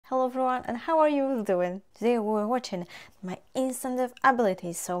Hello everyone, and how are you doing? Today we're watching my instant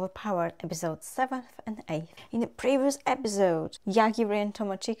abilities Overpowered episode 7th and 8th. In the previous episode, Yagiri and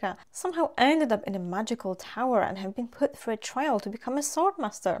Tomochika somehow ended up in a magical tower and have been put through a trial to become a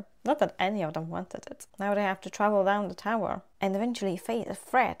swordmaster. Not that any of them wanted it. Now they have to travel down the tower and eventually face a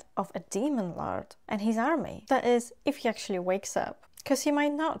threat of a demon lord and his army. That is, if he actually wakes up. Because he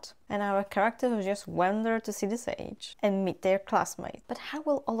might not, and our characters just went there to see the sage and meet their classmate. But how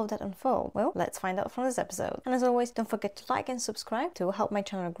will all of that unfold? Well, let's find out from this episode. And as always, don't forget to like and subscribe to help my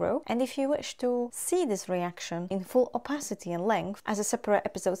channel grow. And if you wish to see this reaction in full opacity and length as a separate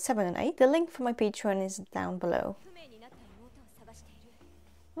episode 7 and 8, the link for my Patreon is down below.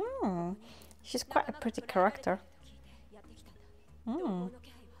 She's quite a pretty character. To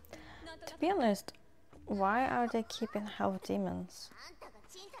be honest, why are they keeping half demons?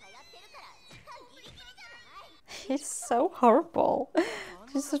 He's so horrible.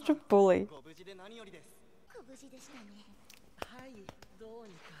 He's such a bully.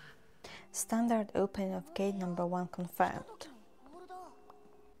 Standard opening of gate number 1 confirmed.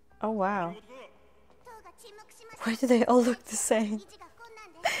 Oh wow. Why do they all look the same?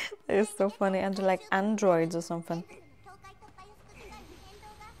 That is so funny, and they're like androids or something.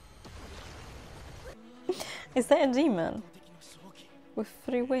 Is that a demon? With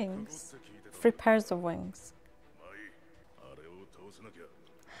 3 wings? 3 pairs of wings.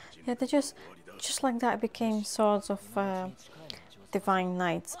 Yeah, they just like that became swords of divine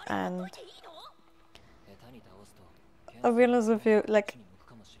knights, and I'll be honest with you, like,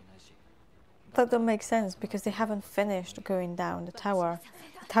 that don't make sense because they haven't finished going down the tower.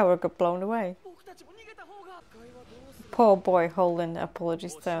 The tower got blown away. Poor boy holding the apology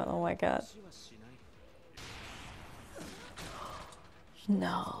stone, oh my god.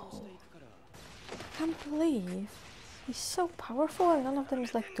 No. I can't believe he's so powerful and none of them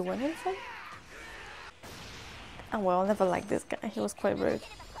is like doing anything. Oh well, I never liked this guy, he was quite rude.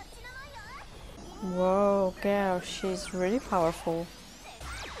 Whoa, girl, she's really powerful.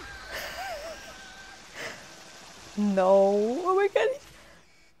 No, oh my god.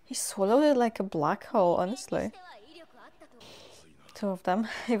 He swallowed it like a black hole, honestly. 2 of them,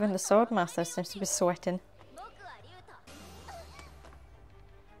 even the swordmaster seems to be sweating.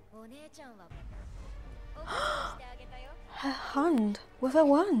 Her hand with a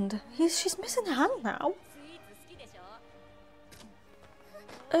wand. She's missing a hand now.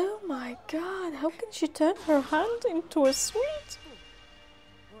 Oh my god, how can she turn her hand into a sweet?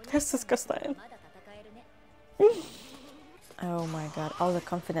 That's disgusting. Oh my god, all the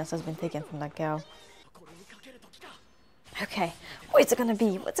confidence has been taken from that girl. Okay, what's it gonna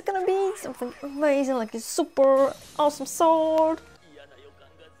be? What's it gonna be? Something amazing, like a super awesome sword.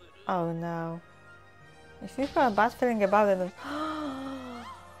 Oh no. If you've got a bad feeling about it, then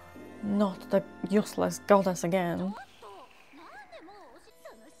not the useless goddess again.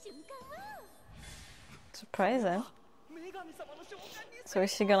 Surprising. So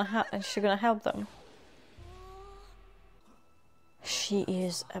is she gonna help them? She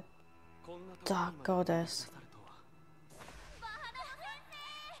is a dark goddess.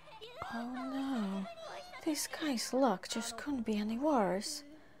 Oh no. This guy's luck just couldn't be any worse.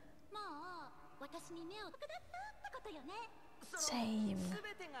 Same.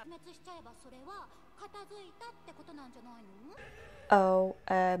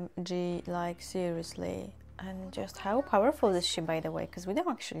 OMG, like seriously. And just how powerful is she, by the way? Because we don't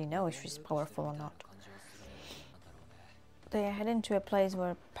actually know if she's powerful or not. They are heading to a place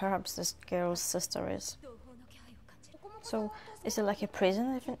where perhaps this girl's sister is. So, is it like a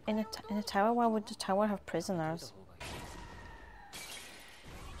prison in a tower? Why would the tower have prisoners?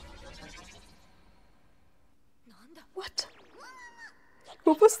 What?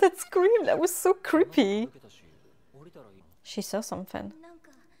 What was that scream? That was so creepy. She saw something.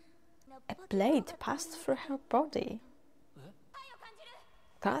 A blade passed through her body.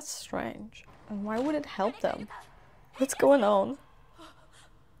 That's strange. And why would it help them? What's going on?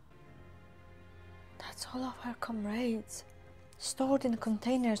 That's all of her comrades. Stored in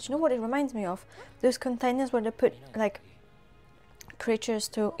containers. You know what it reminds me of? Those containers where they put like creatures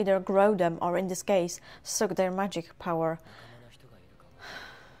to either grow them or, in this case, suck their magic power.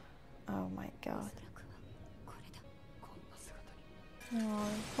 Oh my god. Oh,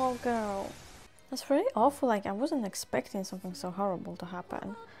 poor girl. That's really awful, like I wasn't expecting something so horrible to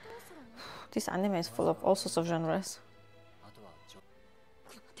happen. This anime is full of all sorts of genres.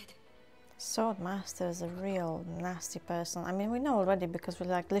 Swordmaster is a real nasty person. I mean, we know already because we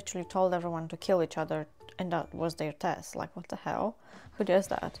like literally told everyone to kill each other and that was their test. Like, what the hell? Who does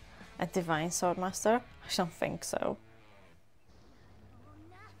that? A divine swordmaster? I don't think so.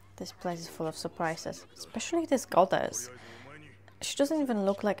 This place is full of surprises, especially this goddess. She doesn't even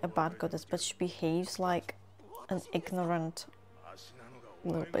look like a bad goddess, but she behaves like an ignorant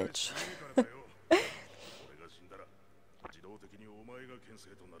little bitch.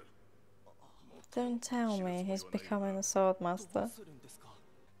 Don't tell me he's becoming a sword master.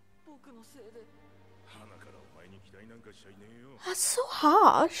 That's so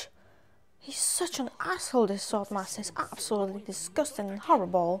harsh. He's such an asshole, this sword master. He's absolutely disgusting and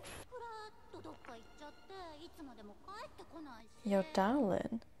horrible. Your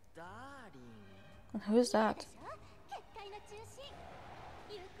darling? And who's that?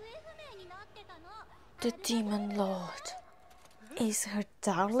 The Demon Lord is her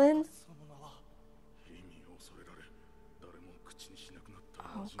darling?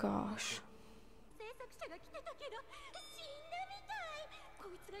 Oh gosh.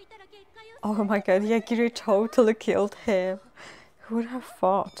 Oh my god, Yagiri totally killed him. Who would have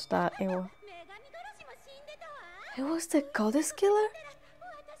thought that it was the goddess killer?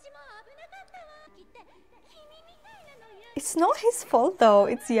 It's not his fault though,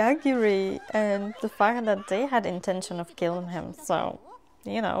 it's Yagiri and the fact that they had intention of killing him, so,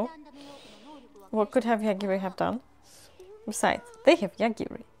 you know. What could have Yagiri have done? Besides, they have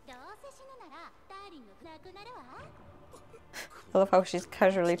Yagiri. I love how she's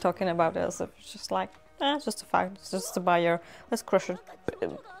casually talking about it as if it's just like, it's just a fact, it's just a buyer, let's crush it.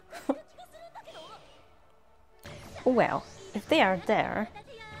 Well, if they are there,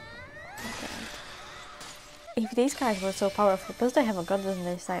 okay. If these guys were so powerful, plus they have a goddess on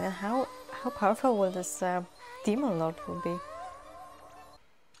their side, and how powerful will this demon lord will be?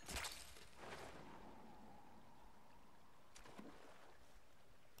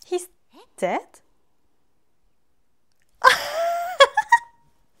 He's dead?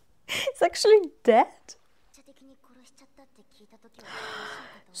 He's actually dead?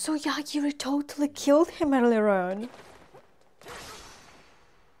 So Yagiri totally killed him earlier on.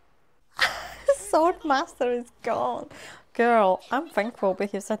 Sword master is gone. Girl, I'm thankful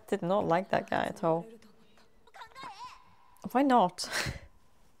because I did not like that guy at all. Why not?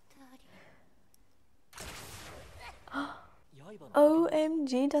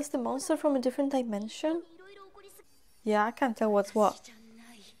 OMG, that's the monster from a different dimension? Yeah, I can't tell what's what.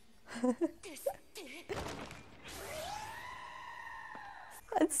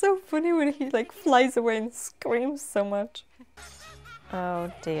 It's so funny when he like flies away and screams so much.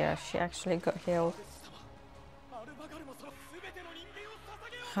 Oh dear, she actually got healed.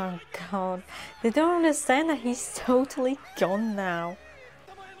 Oh god, they don't understand that he's totally gone now.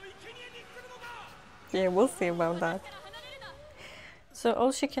 Yeah, we'll see about that. So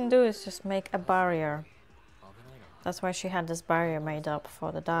all she can do is just make a barrier. That's why she had this barrier made up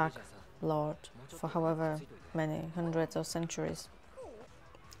for the Dark Lord for however many hundreds of centuries.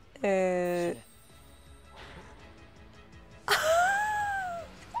 God,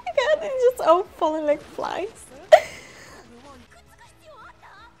 they're just all falling like flies.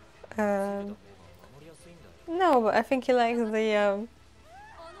 No, but I think he likes the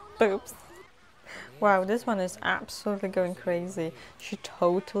boobs. Wow, this one is absolutely going crazy. She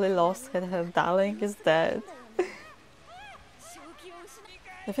totally lost it. Her darling is dead.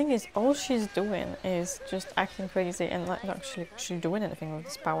 The thing is, all she's doing is just acting crazy and not actually doing anything with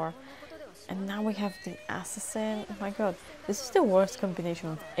this power. And now we have the assassin. Oh my god, this is the worst combination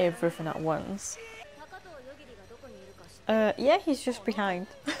of everything at once. Yeah, he's just behind.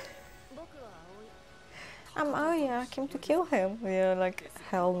 Oh yeah, I came to kill him. Yeah, like,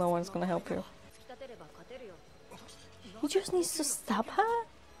 hell, no one's gonna help you. He just needs to stab her?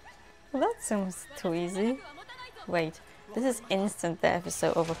 Well, that seems too easy. Wait, this is instant death, is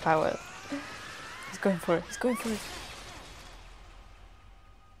so overpowered. He's going for it, he's going for it.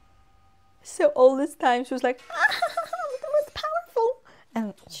 So all this time she was like, I'm the most powerful!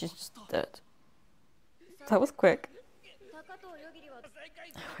 And she's just dead. That was quick.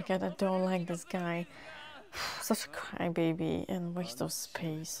 Oh my god, I don't like this guy. Such a crybaby and waste of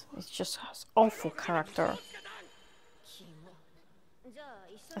space. It just has awful character.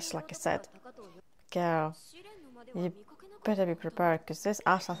 Just like I said. Girl, you better be prepared because this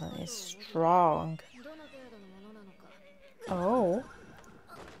assassin is strong. Oh.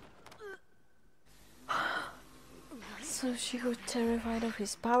 So she got terrified of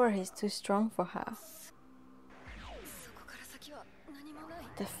his power, he's too strong for her.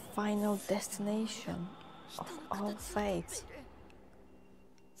 The final destination of all fates.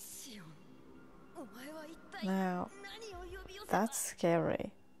 Now, that's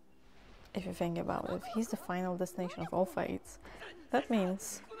scary. If you think about it, if he's the final destination of all fates, that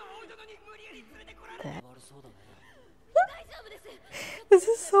means that This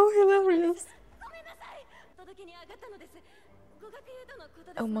is so hilarious.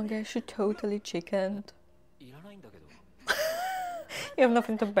 Oh my gosh, she totally chickened. You have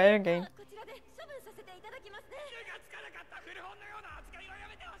nothing to bear again.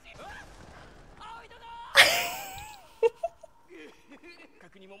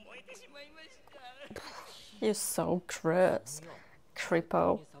 You're so gross,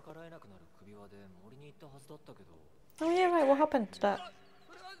 creepo. Oh yeah, right, what happened to that?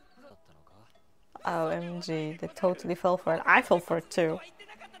 OMG, they totally fell for it. I fell for it too.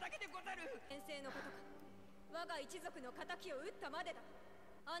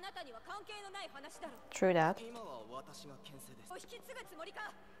 True that.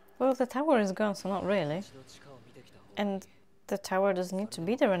 Well, the tower is gone, so not really. And the tower doesn't need to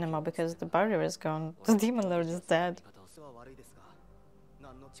be there anymore because the barrier is gone. The demon lord is dead.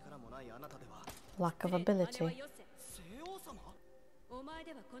 Lack of ability.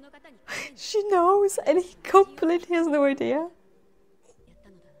 She knows and he completely has no idea.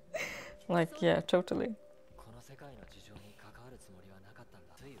 Like, yeah, totally.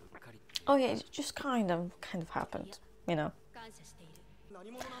 Oh yeah, it just kind of happened, you know.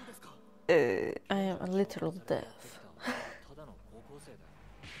 I am a little deaf.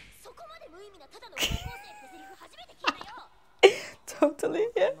 Totally,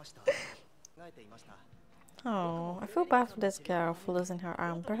 yeah. Oh, I feel bad for this girl for losing her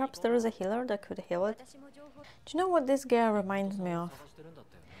arm. Perhaps there is a healer that could heal it. Do you know what this girl reminds me of?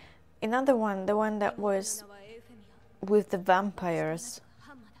 Another one, the one that was with the vampires.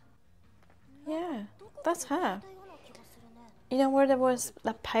 Yeah, that's her. You know where there was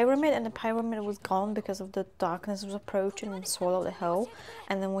that pyramid and the pyramid was gone because of the darkness was approaching and swallowed the whole.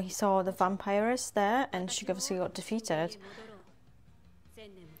 And then we saw the vampires there and she obviously got defeated.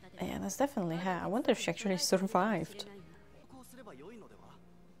 Yeah, that's definitely her. I wonder if she actually survived.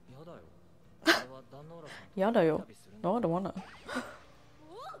 Yada yo. No, I don't wanna.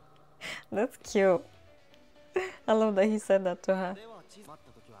 That's cute. I love that he said that to her.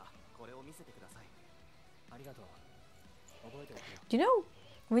 You know,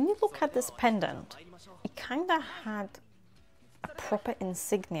 when you look at this pendant, it kind of had a proper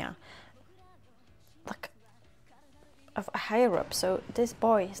insignia, like of a higher up. So this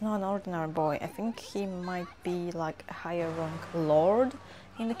boy is not an ordinary boy. I think he might be like a higher rank lord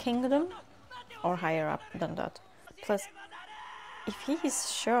in the kingdom, or higher up than that. Plus, if he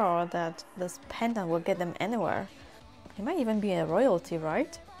is sure that this pendant will get them anywhere, he might even be a royalty,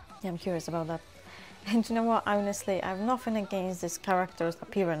 right? Yeah, I'm curious about that. And you know what, honestly, I have nothing against this character's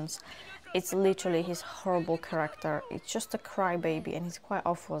appearance. It's literally his horrible character. It's just a crybaby and he's quite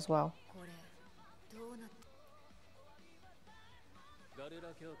awful as well.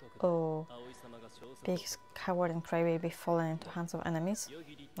 Oh, big coward and crybaby falling into hands of enemies.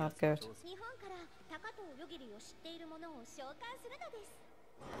 Not good.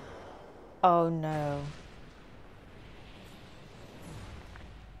 Oh no.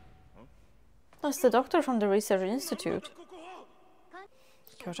 That's the doctor from the research institute.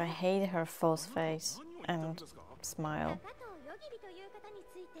 Gosh, I hate her false face and smile.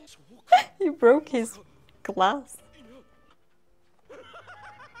 He broke his glass.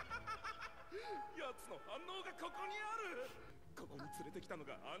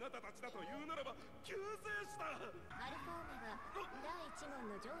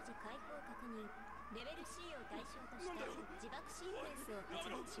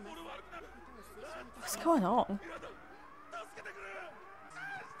 What's going on?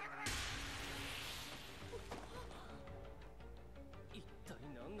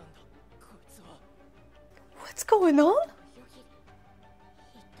 What's going on?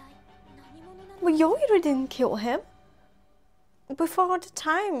 Well, Yoiri didn't kill him before the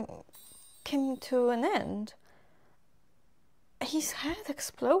time came to an end. His head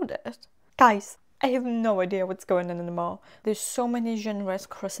exploded. Guys, I have no idea what's going on anymore. There's so many genres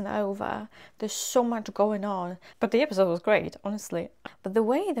crossing over. There's so much going on. But the episode was great, honestly. But the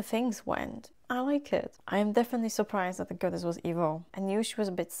way the things went, I like it. I am definitely surprised that the goddess was evil. I knew she was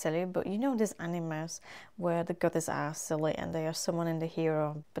a bit silly, but you know these animes where the goddess are silly and they are summoning the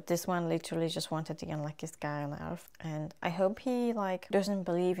hero. But this one literally just wanted the unluckiest guy on earth. And I hope he doesn't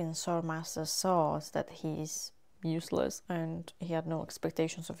believe in Swordmaster's swords, that he's useless and he had no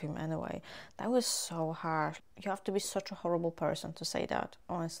expectations of him anyway. That was so harsh. You have to be such a horrible person to say that,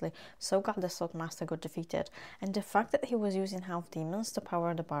 honestly. So glad the Swordmaster got defeated. And the fact that he was using half demons to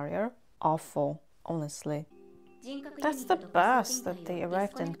power the barrier, awful, honestly. That's the best that they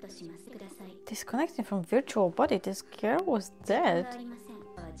arrived in. Disconnecting from virtual body, this girl was dead.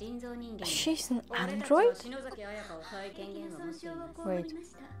 She's an android?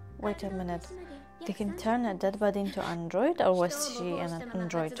 Wait a minute. They can turn a dead body into android, or was she an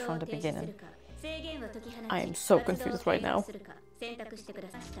android from the beginning? I am so confused right now.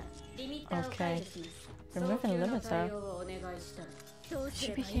 Okay. Removing limiter.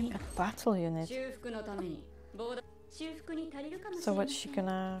 She became a battle unit. So what's she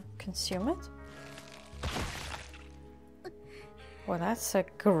gonna consume it? Well, that's a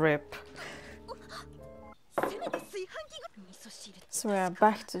grip. So we are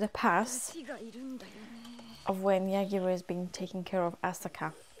back to the past of when Yagiro is being taken care of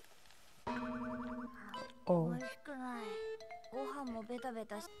Asaka. Oh.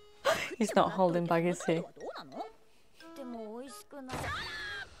 He's not holding back, is he?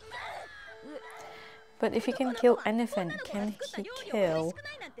 But if he can kill anything, can he kill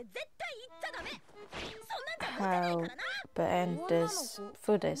how bland this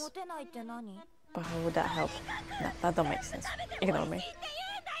food is? But how would that help? No, that don't make sense. Ignore me.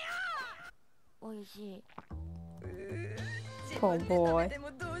 Poor boy.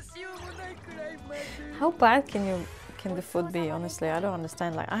 How bad can the food be? Honestly, I don't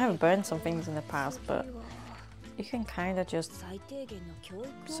understand. Like, I have burned some things in the past, but you can kind of just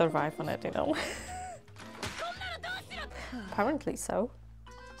survive on it, you know. Apparently so.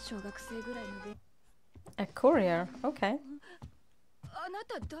 A courier, okay.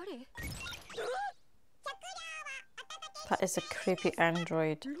 That is a creepy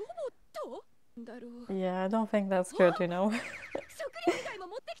android. Yeah, I don't think that's good, you know.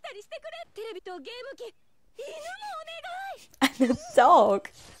 And a dog.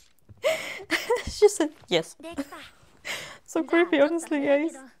 She said yes. So creepy, honestly,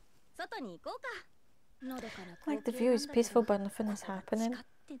 guys. Like, the view is peaceful, but nothing is happening.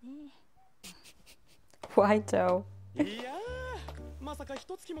 Why though?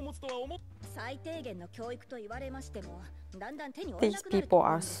 These people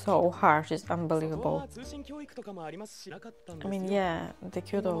are so harsh, it's unbelievable. I mean, yeah, they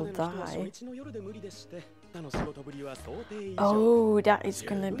could all die. Oh, that is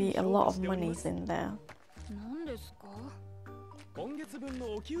gonna be a lot of monies in there.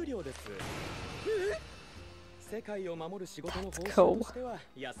 That's cool.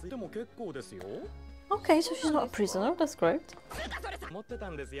 Okay, so she's not a prisoner, that's great.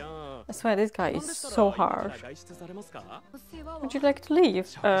 I swear, this guy is so harsh. Would you like to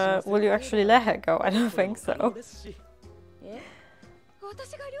leave? Will you actually let her go? I don't think so.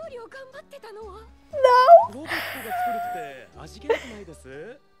 No!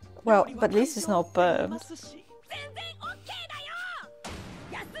 Well, but at least it's not burned.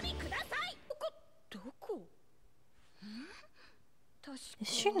 Is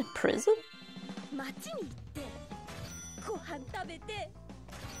she in a prison?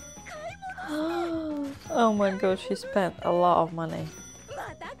 Oh my god, she spent a lot of money.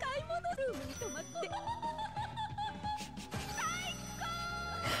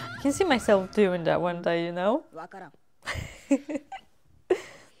 I can see myself doing that one day, you know?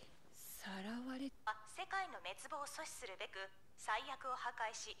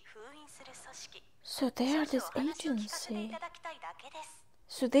 So they are this agency.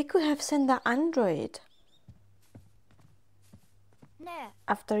 So they could have sent that android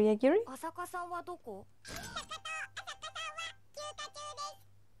after Yagiri?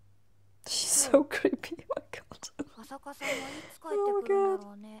 She's so creepy, oh my god. Oh my god.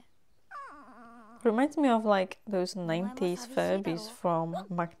 Reminds me of like those 90s Furbies from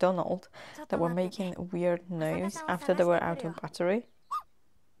McDonald's that were making weird noise after they were out of battery.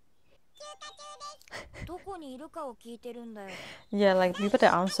 Yeah, like, you better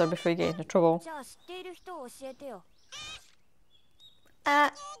answer before you get into trouble. He's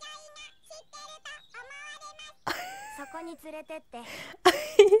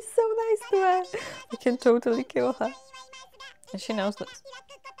so nice to her. We can totally kill her. And she knows this.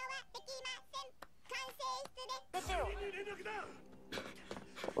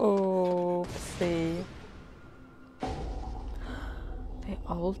 Oh, see. They're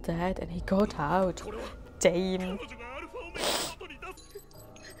all dead and he got out. Damn.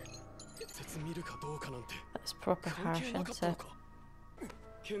 That's proper harsh, isn't it?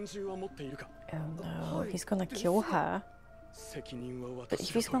 Oh no, he's gonna kill her. But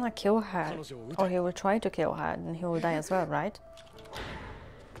if he's gonna kill her, or he will try to kill her, then he will die as well, right?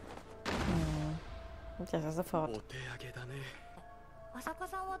 Just as I thought.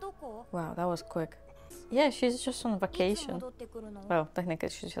 Wow, that was quick. Yeah, she's just on vacation. Well, technically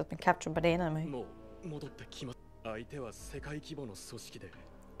she's just been captured by the enemy.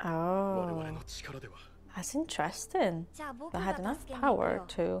 Oh. That's interesting. They had enough power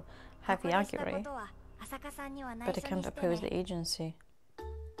to have Yagiri, but they can't oppose the agency.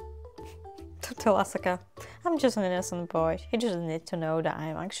 To tell Asaka, I'm just an innocent boy. He just needs to know that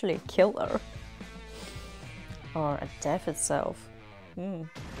I'm actually a killer. Or a death itself.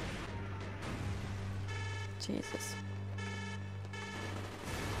 Jesus.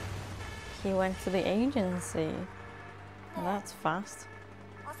 He went to the agency. Well, that's fast.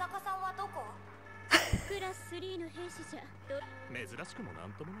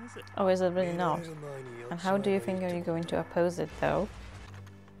 Oh, is it really not? And how do you think are you going to oppose it though?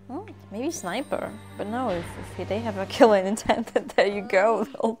 Maybe sniper, but no, if they have a killing intent, then there you go,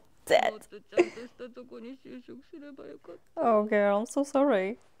 they're all dead. Oh girl, I'm so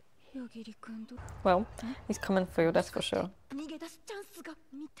sorry. Well, he's coming for you, that's for sure.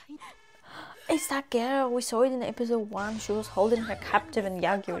 It's that girl, we saw it in episode 1, she was holding her captive and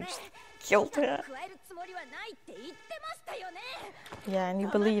Yagyu just killed her. Yeah, and you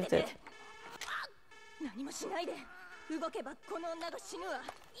believed it.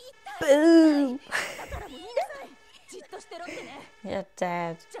 Boom! You're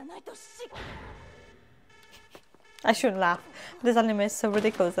dead. I shouldn't laugh. This anime is so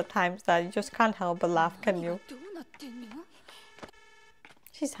ridiculous at times that you just can't help but laugh, can you?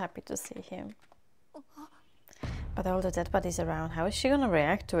 She's happy to see him. But all the dead bodies around, how is she gonna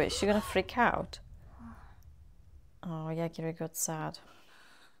react to it? Is she gonna freak out? Oh, Yagiri got sad.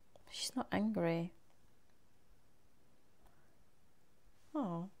 She's not angry.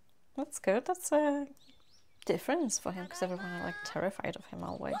 Oh, that's good. That's a difference for him because everyone is like terrified of him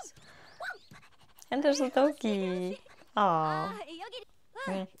always. And there's a doggy. Oh.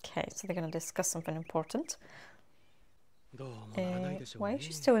 Okay, so they're gonna discuss something important. Why is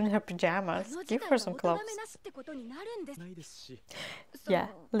she still in her pajamas? Give her some clothes. Yeah,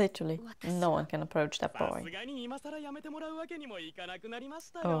 literally. No one can approach that boy.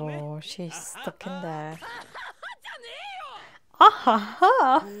 Oh, she's stuck in there.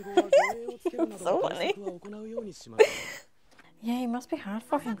 Ah, so funny. Yeah, it must be hard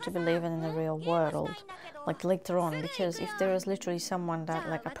for him to be living in the real world, like later on, because if there is literally someone that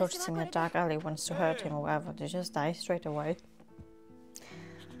like approaches him in a dark alley, wants to hurt him or whatever, they just die straight away.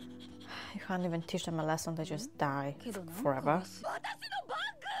 You can't even teach them a lesson, they just die forever.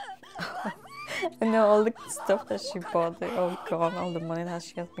 And now all the stuff that she bought, they're all gone, all the money that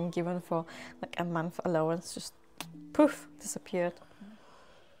she has been given for like a month allowance just poof, disappeared.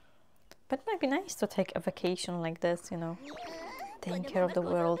 But it might be nice to take a vacation like this, you know, taking care of the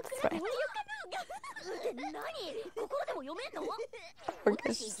world threat. Oh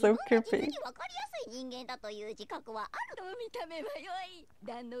gosh, she's so creepy. Oh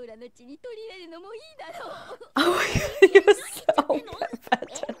my god, you're so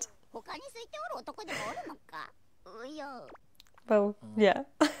perverted. Well, yeah.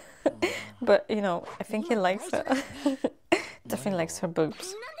 But, you know, I think he likes her. Definitely likes her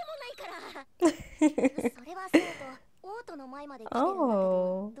boobs.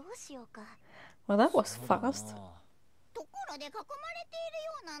 Oh. Well, that was fast.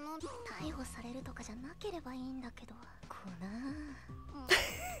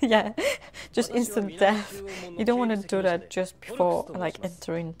 Yeah, just instant death. You don't want to do that just before, like,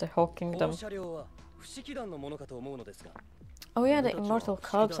 entering the whole kingdom. Oh yeah, the immortal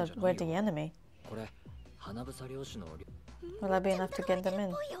corpse were the enemy. Will that be enough to get them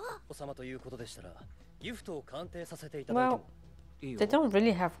in? Well, they don't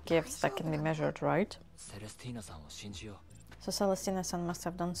really have gifts that can be measured, right? So Celestina-san must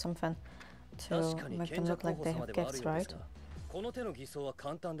have done something to make them look like they have gifts, right?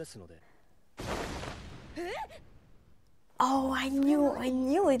 Oh, I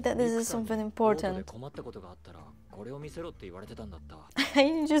knew it that this is something important.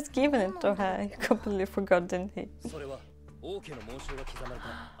 You just given it to her. You completely forgot, didn't he?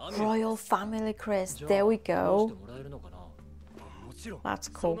 Royal family crest, there we go. That's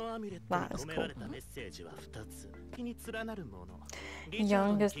cool. That is cool.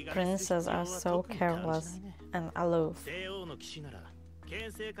 Youngest princes are so careless and aloof.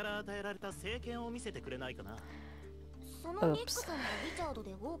 Oops.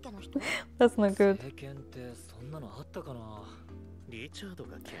 That's not good.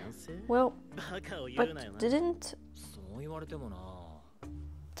 Well, but didn't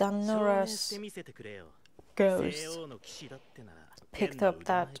Danura's ghost picked up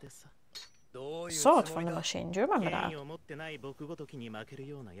that sword from the machine? Do you remember that?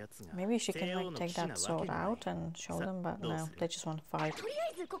 Maybe she can like take that sword out and show them, but no, they just want to fight.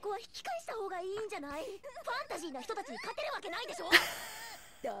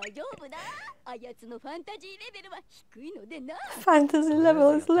 Fantasy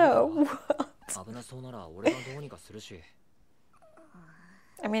level is low.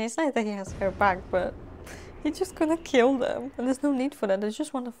 I mean, it's nice that he has her back, but he's just gonna kill them. And there's no need for that. They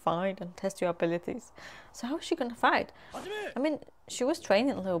just want to fight and test your abilities. So how is she gonna fight? I mean, she was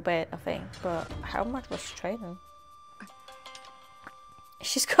training a little bit, I think, but how much was she training?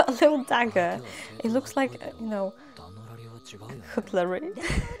 She's got a little dagger. It looks like, you know, cutlery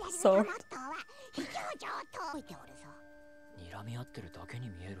sword.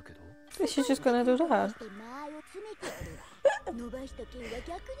 She's just gonna do that.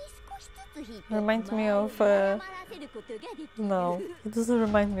 Reminds me of no, it doesn't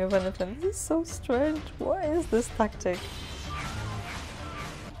remind me of anything. This is so strange. What is this tactic?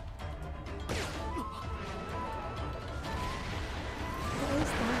 What is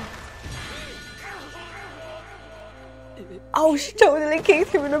that? Oh, she totally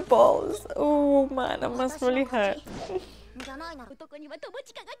kicked him in the balls. Oh man, that must really hurt.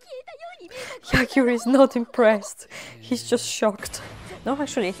 Yagiri is not impressed. He's just shocked. No,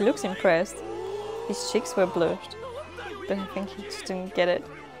 actually, he looks impressed. His cheeks were blushed. But I think he just didn't get it.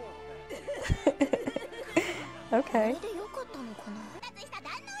 Okay.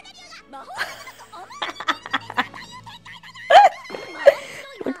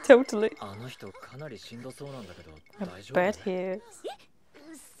 Like, totally. I bet he is.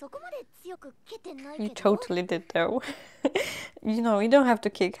 You totally did though. You know, you don't have to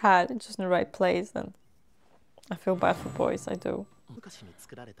kick hard, it's just in the right place. And I feel bad for boys, I do.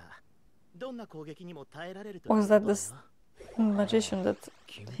 Was that this magician that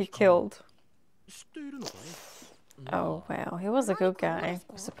he killed? Oh well, he was a good guy,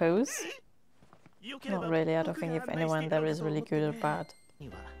 I suppose. Not really, I don't think if anyone there is really good or bad.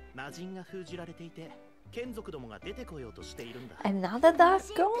 Another dark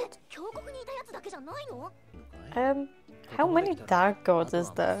god? How many dark gods is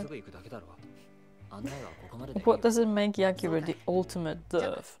there? What does it make Yagiri the ultimate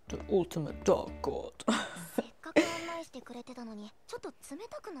death? The ultimate dark god?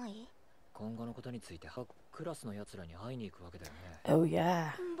 Oh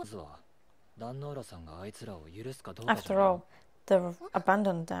yeah. After all, they've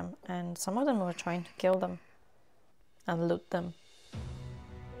abandoned them, and some of them were trying to kill them and loot them.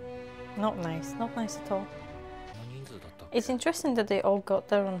 Not nice, not nice at all. It's interesting that they all got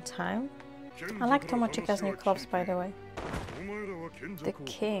there on time. I like Tomochika's new clothes, by the way. The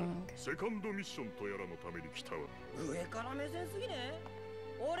king.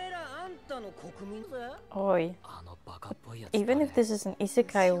 Oi. Even if this is an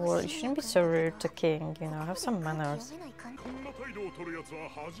isekai world, you shouldn't be so rude to king, you know, have some manners.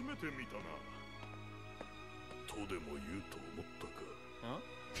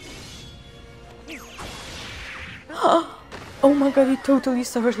 Oh my god, he totally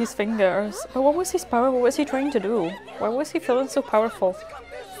severed his fingers. But what was his power? What was he trying to do? Why was he feeling so powerful?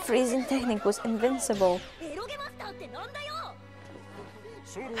 Freezing technique was invincible.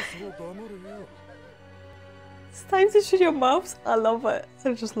 It's time to shut your mouths. I love it.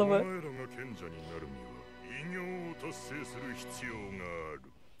 I just love it.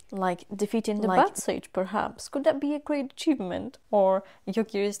 Like defeating the bad sage, perhaps. Could that be a great achievement? Or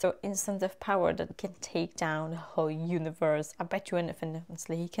Yagiri's so instant of power that can take down the whole universe. I bet you anything,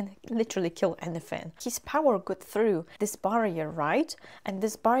 honestly. He can literally kill anything. His power got through this barrier, right? And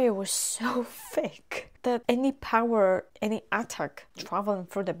this barrier was so thick that any power, any attack traveling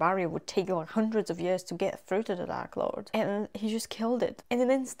through the barrier would take like hundreds of years to get through to the Dark Lord. And he just killed it in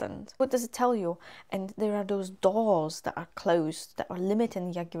an instant. What does it tell you? And there are those doors that are closed that are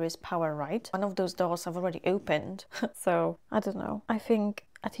limiting Yagiri's power, right? One of those doors have already opened. So, I don't know. I think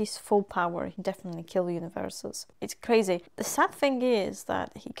at his full power, he definitely killed universes. It's crazy. The sad thing is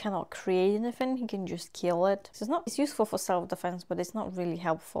that he cannot create anything, he can just kill it. It's useful for self-defense, but it's not really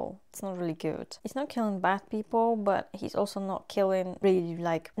helpful. It's not really good. He's not killing bad people, but he's also not killing really,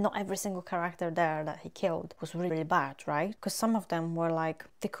 like, not every single character there that he killed was really bad, right? Because some of them were like,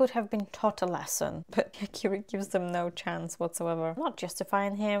 they could have been taught a lesson, but Yagiri gives them no chance whatsoever. I'm not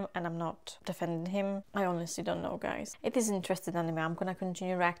justifying him, and I'm not defending him. I honestly don't know, guys. It is interesting anime. I'm gonna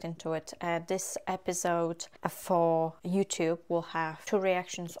continue reacting to it. This episode for YouTube will have 2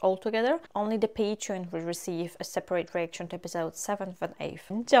 reactions altogether. Only the Patreon will receive a separate reaction to episodes 7th and 8th.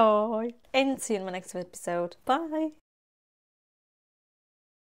 Enjoy! And see you in my next episode. Bye!